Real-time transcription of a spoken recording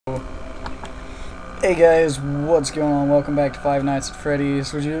Hey guys, what's going on? Welcome back to Five Nights at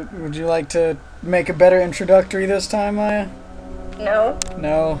Freddy's. Would you like to make a better introductory this time, Maya? No.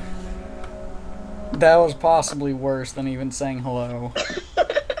 No. That was possibly worse than even saying hello.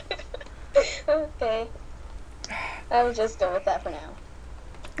 Okay. I will just go with that for now.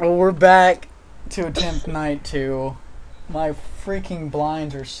 Well, we're back to attempt night 2. My freaking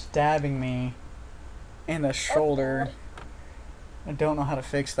blinds are stabbing me in the shoulder. I don't know how to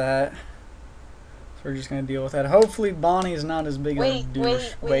fix that. So we're just gonna deal with that. Hopefully Bonnie's not as big of a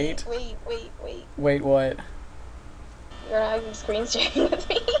douche. Wait. Wait, what? You're not even screen sharing with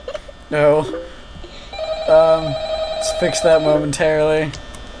me. No. Let's fix that momentarily.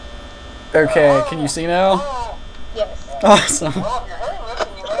 Okay, can you see now? Yes. Awesome. Well, if you're hearing this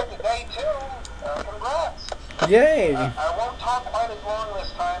and you made it to day 2, congrats. Yay! I won't talk quite as long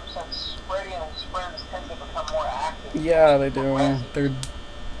this time since Freddy and his friends tend to become more active. Yeah, they do. They're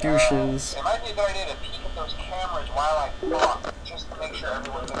douches. It might be a good idea to peek at those cameras while I talk, just to make sure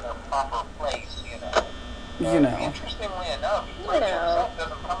everyone's in their proper place, you know. Interestingly enough, Freddy himself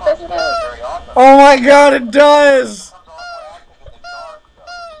doesn't come on camera very often. Oh my god, it does!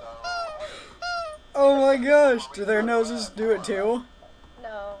 Oh my gosh, do their noses do it too?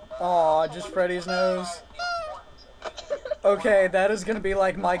 No. Aw, just Freddy's nose. Okay, that is gonna be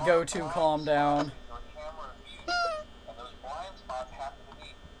like my go-to calm down.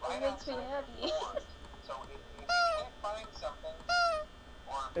 It makes me happy.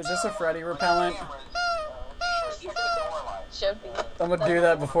 Is this a Freddy repellent? Should be. I'm gonna do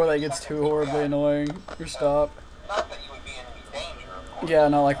that before that gets too horribly annoying. Or stop. Yeah,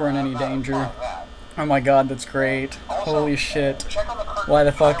 not like we're in any danger. Oh my god, that's great. Holy shit. Why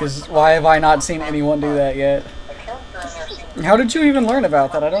have I not seen anyone do that yet? How did you even learn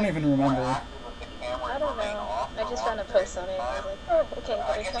about that? I don't even remember. I don't know. I just found a post on it and I was like, oh, okay,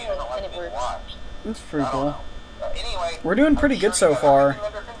 better try it, and it works. That's pretty cool. We're doing pretty good so far.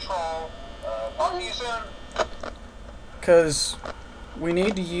 Because we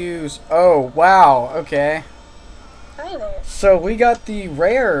need to use... Oh, wow, okay. Hi there. So we got the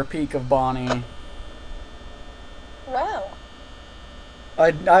rare peak of Bonnie. Wow.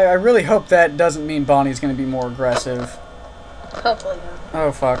 I really hope that doesn't mean Bonnie's going to be more aggressive. Hopefully not.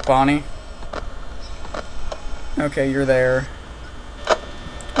 Oh, fuck, Bonnie. Okay, you're there.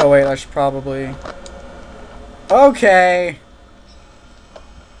 Oh, wait, I should probably... Okay!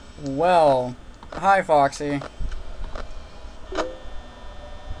 Well, hi, Foxy.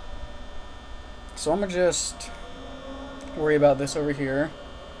 So I'm gonna just worry about this over here.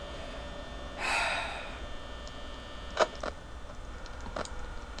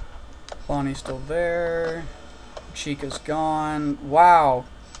 Bonnie's still there. Chica's gone. Wow.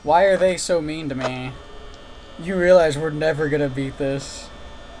 Why are they so mean to me? You realize we're never gonna beat this.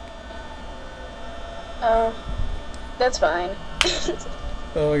 Oh, that's fine.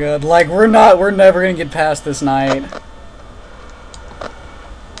 Oh my god. Like, we're never gonna get past this night.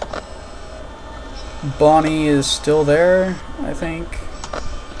 Bonnie is still there, I think.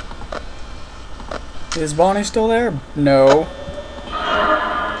 Is Bonnie still there? No.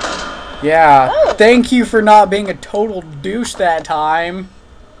 Yeah. Oh. Thank you for not being a total douche that time.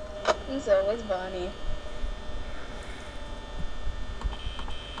 He's always Bonnie.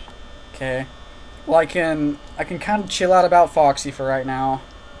 Okay. Well, I can kind of chill out about Foxy for right now.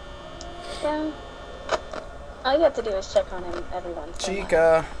 Yeah. All you have to do is check on him every once in a while.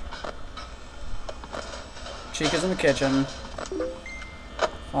 Chica. Chica's in the kitchen.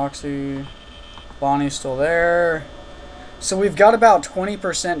 Foxy. Bonnie's still there. So we've got about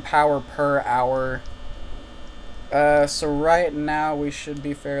 20% power per hour. So right now we should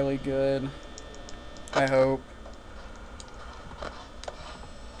be fairly good. I hope.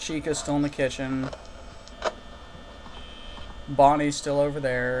 Chica's still in the kitchen. Bonnie's still over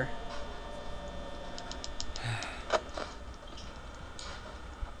there.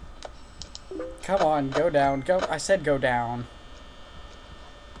 Come on, go down. Go. I said go down.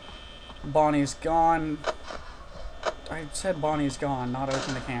 Bonnie's gone. I said Bonnie's gone, not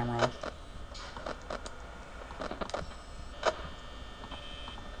open the camera.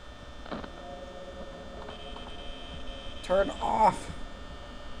 Turn off.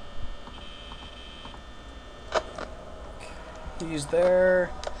 He's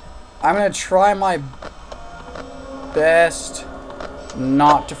there. I'm gonna try my best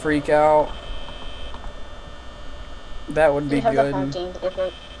not to freak out. That would be You have good. the honking if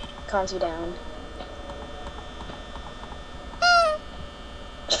it calms you down.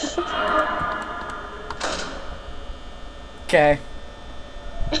 Okay.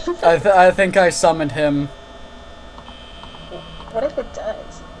 I think I summoned him. What if it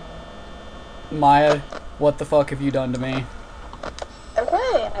does? Maya, what the fuck have you done to me?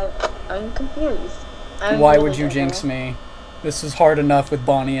 Okay, I'm confused. Why would you jinx me? This is hard enough with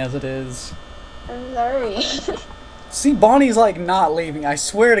Bonnie as it is. I'm sorry. See, Bonnie's like not leaving. I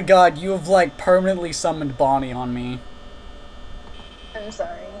swear to God, you have like permanently summoned Bonnie on me. I'm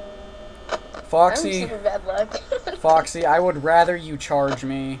sorry. Foxy, I'm super bad luck. Foxy, I would rather you charge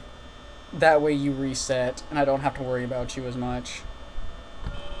me. That way you reset, and I don't have to worry about you as much.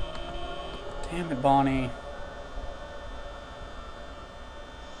 Damn it, Bonnie.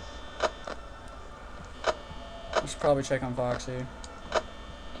 I should probably check on Foxy.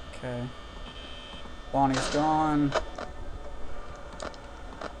 Okay. Bonnie's gone.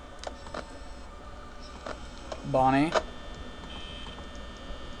 Bonnie.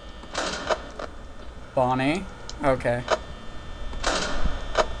 Bonnie. Okay.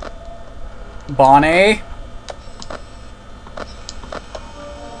 Bonnie.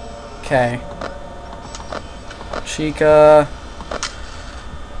 Okay. Chica.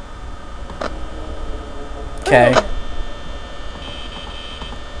 Okay.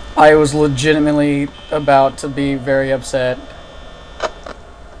 I was legitimately about to be very upset.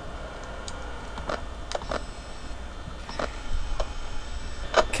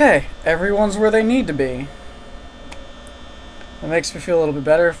 Okay, everyone's where they need to be. That makes me feel a little bit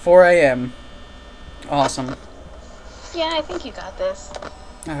better. 4 a.m. Awesome. Yeah, I think you got this.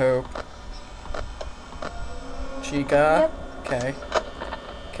 I hope. Chica. Yep. Okay.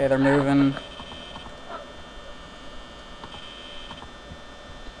 Okay, they're moving.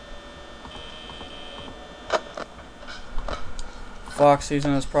 Foxy's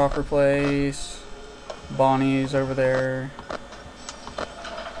in his proper place. Bonnie's over there.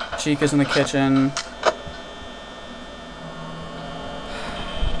 Chica's in the kitchen.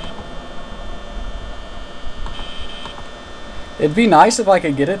 It'd be nice if I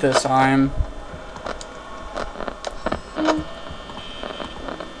could get it this time.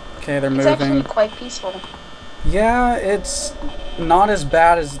 Okay, they're moving. It's actually quite peaceful. Yeah, it's not as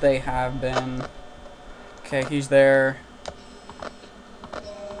bad as they have been. Okay, he's there.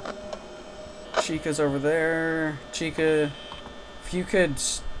 Chica's over there. Chica, if you could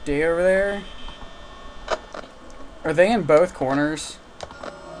stay over there. Are they in both corners?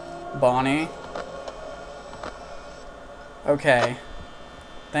 Bonnie. Okay.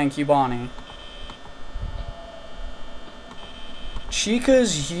 Thank you, Bonnie.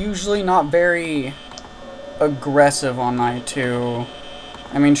 Chica's usually not very aggressive on night 2.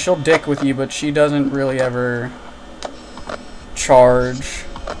 I mean, she'll dick with you, but she doesn't really ever charge.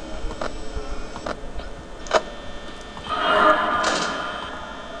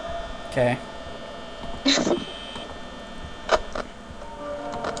 Okay.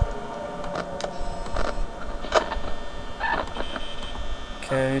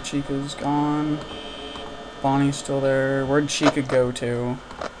 Okay, Chica's gone. Bonnie's still there. Where'd Chica go to?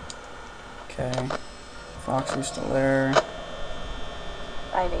 Okay. Foxy's still there.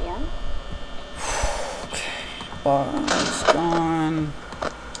 5 a.m. Okay. Bonnie's gone.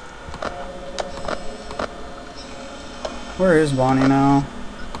 Where is Bonnie now?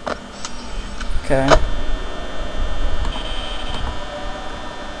 Okay.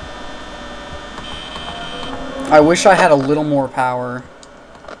 I wish I had a little more power.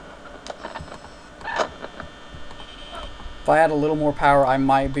 If I had a little more power, I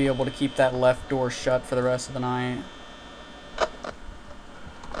might be able to keep that left door shut for the rest of the night.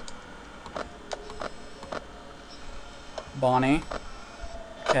 Bonnie.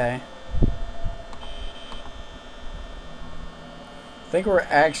 Okay. I think we're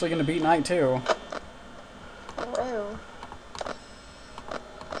actually going to beat night 2. Whoa.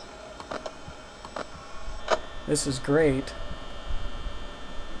 This is great.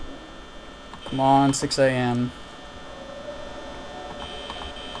 Come on, 6 a.m.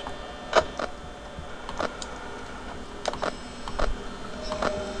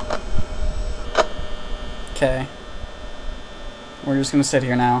 Okay. We're just gonna sit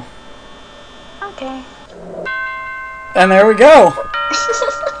here now. Okay. And there we go!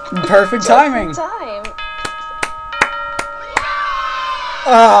 Perfect timing! Time.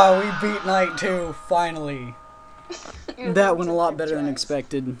 Ah, we beat night 2, finally. That went a lot better than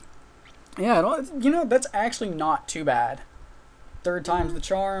expected. Yeah, you know, that's actually not too bad. 3rd time's the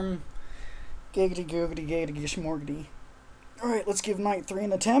charm. Giggity googity giggity gishmorgity. Alright, let's give night 3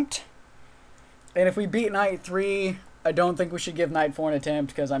 an attempt. And if we beat night 3, I don't think we should give night 4 an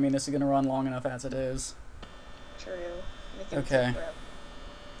attempt, because, I mean, this is going to run long enough as it is. True. Okay.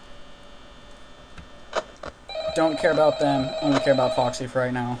 Don't care about them. Only care about Foxy for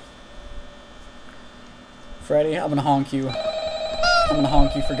right now. Freddy, I'm going to honk you. I'm going to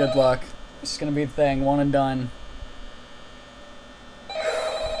honk you for good luck. This is gonna be the thing, one and done.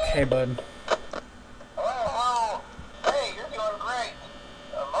 Okay, bud. Hello. Hey, you're doing great.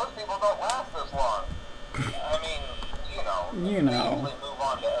 Most people don't last this long. I mean, You know. They usually move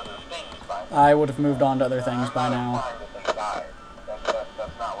on to other things by now. I would have moved on to other things by I'm now. not implying that they died.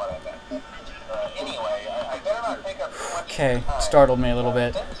 That's not what I meant. Anyway, I better not take up too much Okay, of your time. startled me a little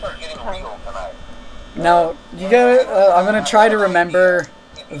bit. Things start getting real tonight. Now, you gotta, I'm gonna try to remember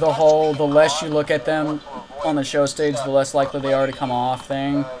the whole, the less you look at them on the show stage, the less likely they are to come off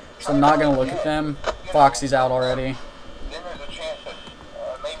thing. So I'm not gonna look at them. Foxy's out already. Then there's a chance that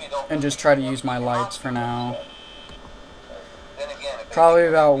maybe they'll And just try to use my lights for now. Then again, if they Probably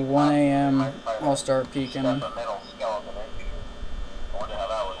about 1 a.m. I'll start peeking. stuff a metal skeleton into you. I wonder how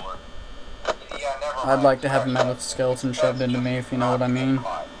that would work. Yeah, never I'd mind. like to have a metal skeleton shoved into me, if you know what I mean.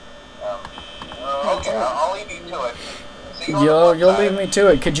 Okay, I'll leave you to it. See you on the You'll flip leave side. me to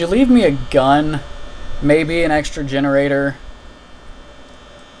it. Could you leave me a gun? Maybe an extra generator?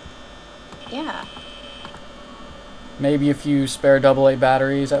 Yeah. Maybe a few spare AA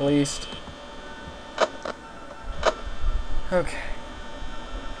batteries at least? Okay.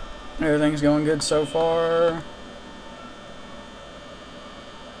 Everything's going good so far.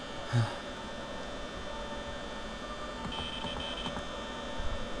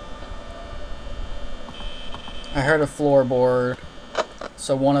 I heard a floorboard,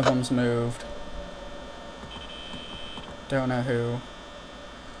 so one of them's moved. Don't know who.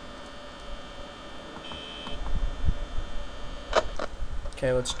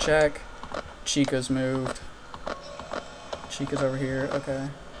 Okay, let's check. Chica's moved. Chica's over here. Okay.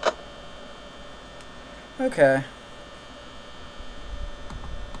 Okay.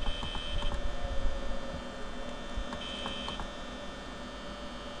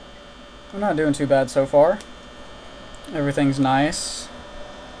 I'm not doing too bad so far. Everything's nice.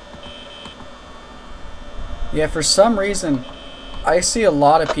 Yeah, for some reason, I see a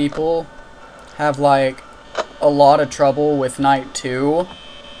lot of people have, like, a lot of trouble with night 2,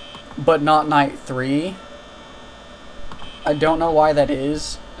 but not night 3. I don't know why that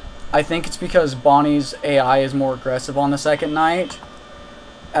is. I think it's because Bonnie's AI is more aggressive on the second night,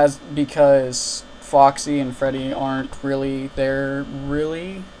 because Foxy and Freddy aren't really there,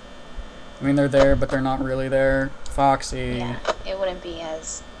 really. I mean, they're there, but they're not really there. Foxy. Yeah, it wouldn't be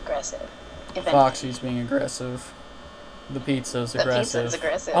as aggressive. If Foxy's being aggressive. The pizza's aggressive. The pizza's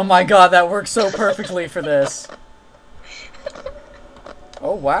aggressive. Oh my god, that works so perfectly for this.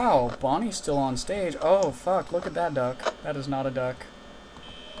 Oh wow, Bonnie's still on stage. Oh fuck, look at that duck. That is not a duck.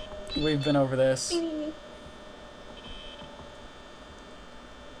 We've been over this.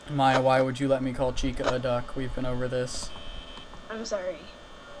 Maya, why would you let me call Chica a duck? We've been over this. I'm sorry.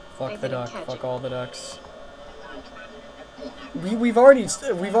 Fuck I the didn't duck. catch Fuck it. all the ducks. We've already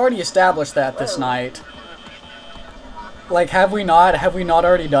established that this Whoa. night. Like, have we not? Have we not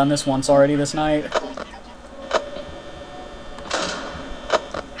already done this once already this night?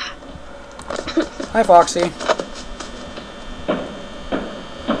 Hi, Foxy.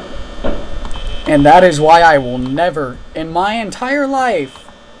 And that is why I will never, in my entire life,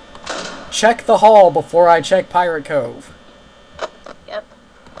 check the hall before I check Pirate Cove. Yep.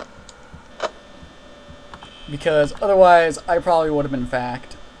 Because otherwise, I probably would have been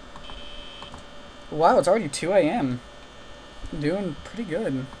fact. Wow, it's already 2 a.m. Doing pretty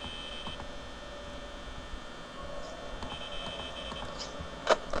good.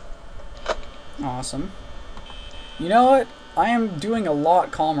 Awesome. You know what? I am doing a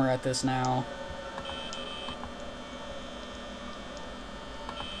lot calmer at this now.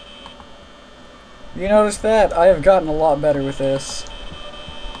 You notice that? I have gotten a lot better with this.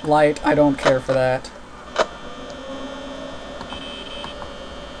 Light, I don't care for that.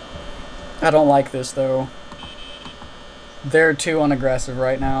 I don't like this, though. They're too unaggressive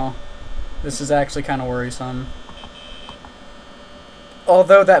right now. This is actually kind of worrisome.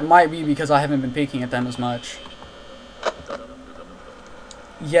 Although that might be because I haven't been peeking at them as much.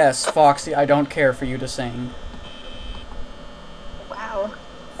 Yes, Foxy, I don't care for you to sing. Wow.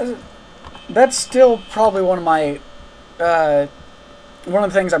 That's still probably one of my... one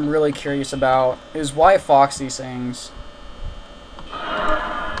of the things I'm really curious about is why Foxy sings.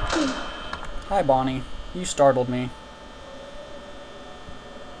 Hi, Bonnie. You startled me.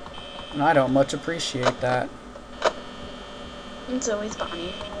 And I don't much appreciate that. It's always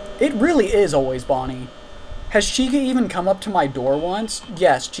Bonnie. It really is always Bonnie. Has Chica even come up to my door once?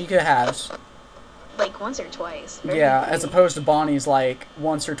 Yes, Chica has. Like once or twice. Very Yeah, few. as opposed to Bonnie's like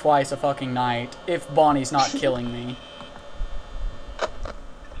once or twice a fucking night, if Bonnie's not killing me.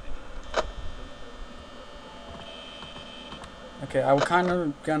 Okay, I'm kind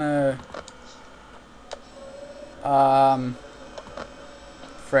of gonna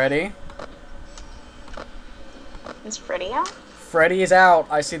Freddy? Is Freddy out? Freddy is out.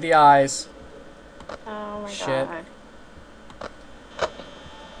 I see the eyes. Oh my Shit. god.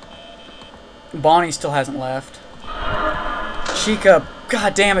 Bonnie still hasn't left. Chica.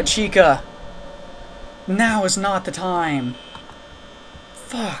 God damn it, Chica. Now is not the time.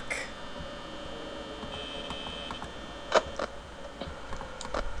 Fuck.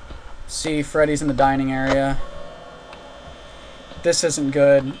 See, Freddy's in the dining area. This isn't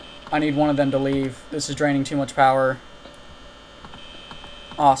good. I need one of them to leave. This is draining too much power.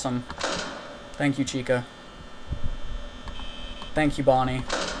 Awesome. Thank you, Chica. Thank you, Bonnie.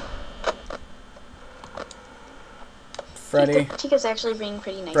 Freddy. Chica's actually being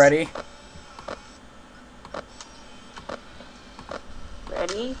pretty nice. Freddy.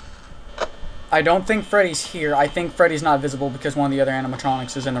 Freddy? I don't think Freddy's here. I think Freddy's not visible because one of the other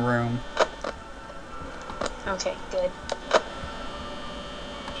animatronics is in the room. Okay, good.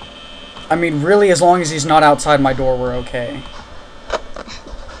 I mean, really, as long as he's not outside my door, we're okay.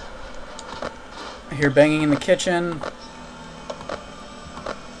 I hear banging in the kitchen.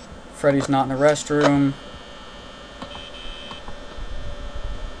 Freddy's not in the restroom.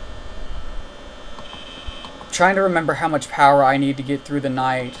 Trying to remember how much power I need to get through the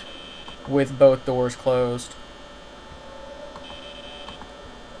night with both doors closed.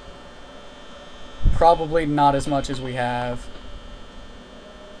 Probably not as much as we have.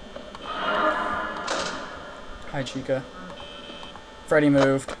 Hi, Chica. Freddy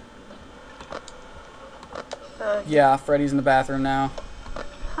moved. Yeah, Freddy's in the bathroom now.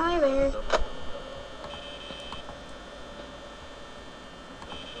 Hi there.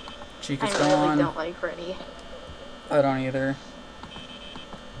 Chica's I gone. really don't like Freddy. I don't either.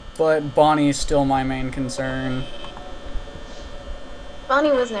 But Bonnie's still my main concern.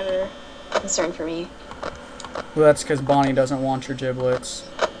 Bonnie was never a concern for me. Well, that's because Bonnie doesn't want your giblets.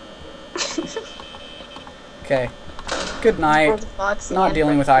 Okay. Good night. Not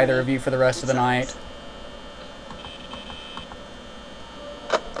dealing with either of you for the rest of the night.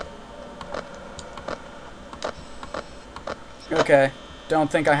 Okay.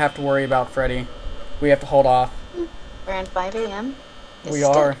 Don't think I have to worry about Freddy. We have to hold off. Around 5 a.m. We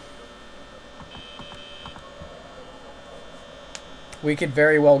are. We could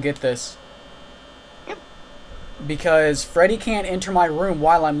very well get this. Yep. Because Freddy can't enter my room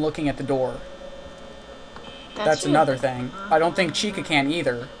while I'm looking at the door. That's another thing. I don't think Chica can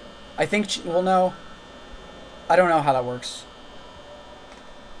either. I think... well, no. I don't know how that works.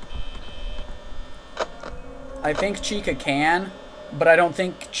 I think Chica can, but I don't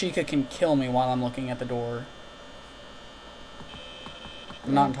think Chica can kill me while I'm looking at the door.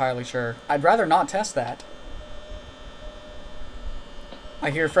 I'm not entirely sure. I'd rather not test that.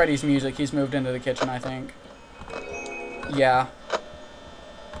 I hear Freddy's music. He's moved into the kitchen, I think. Yeah.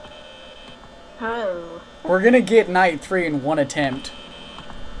 Oh. We're gonna get night 3 in one attempt.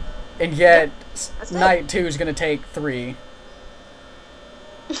 And yet, night 2 is gonna take 3.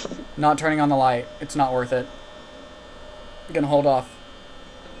 Not turning on the light. It's not worth it. Gonna hold off.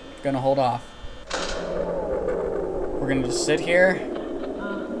 Gonna hold off. We're gonna just sit here.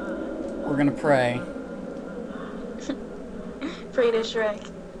 We're gonna pray. Pray to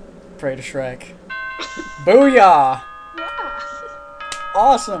Shrek. Pray to Shrek. Booyah! Yeah.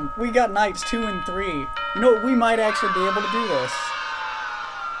 Awesome! We got nights 2 and 3. You know what? We might actually be able to do this.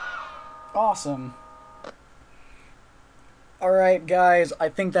 Awesome. Alright, guys. I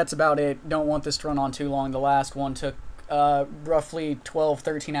think that's about it. Don't want this to run on too long. The last one took roughly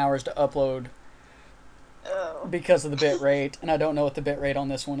 12-13 hours to upload. Oh. Because of the bit rate. And I don't know what the bit rate on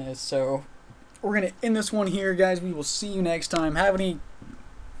this one is. So we're going to end this one here, guys. We will see you next time. Have any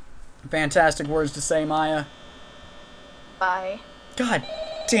fantastic words to say, Maya? Bye. God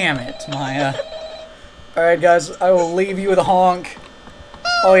damn it, Maya. Alright, guys, I will leave you with a honk.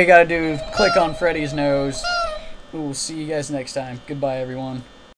 All you gotta do is click on Freddy's nose. We will see you guys next time. Goodbye, everyone.